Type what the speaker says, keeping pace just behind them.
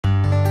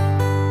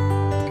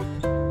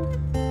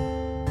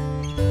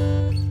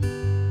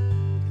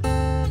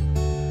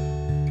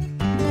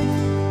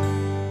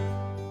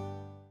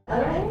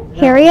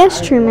Harry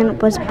S. Truman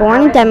was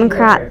born a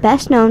Democrat,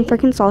 best known for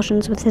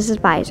consultations with his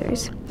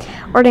advisors,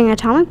 ordering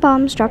atomic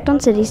bombs dropped on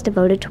cities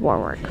devoted to war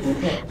work.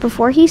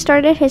 Before he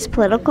started his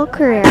political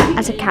career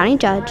as a county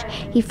judge,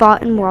 he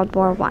fought in World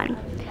War I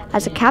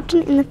as a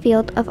captain in the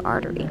field of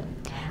artillery.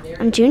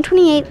 On June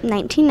 28,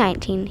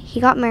 1919, he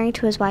got married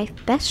to his wife,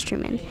 Bess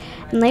Truman,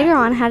 and later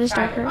on had his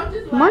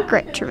daughter,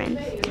 Margaret Truman.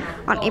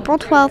 On April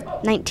 12,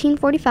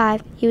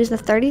 1945, he was the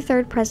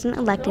 33rd president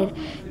elected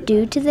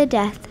due to the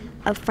death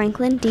of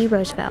Franklin D.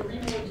 Roosevelt,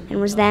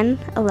 and was then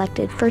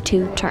elected for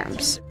 2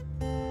 terms.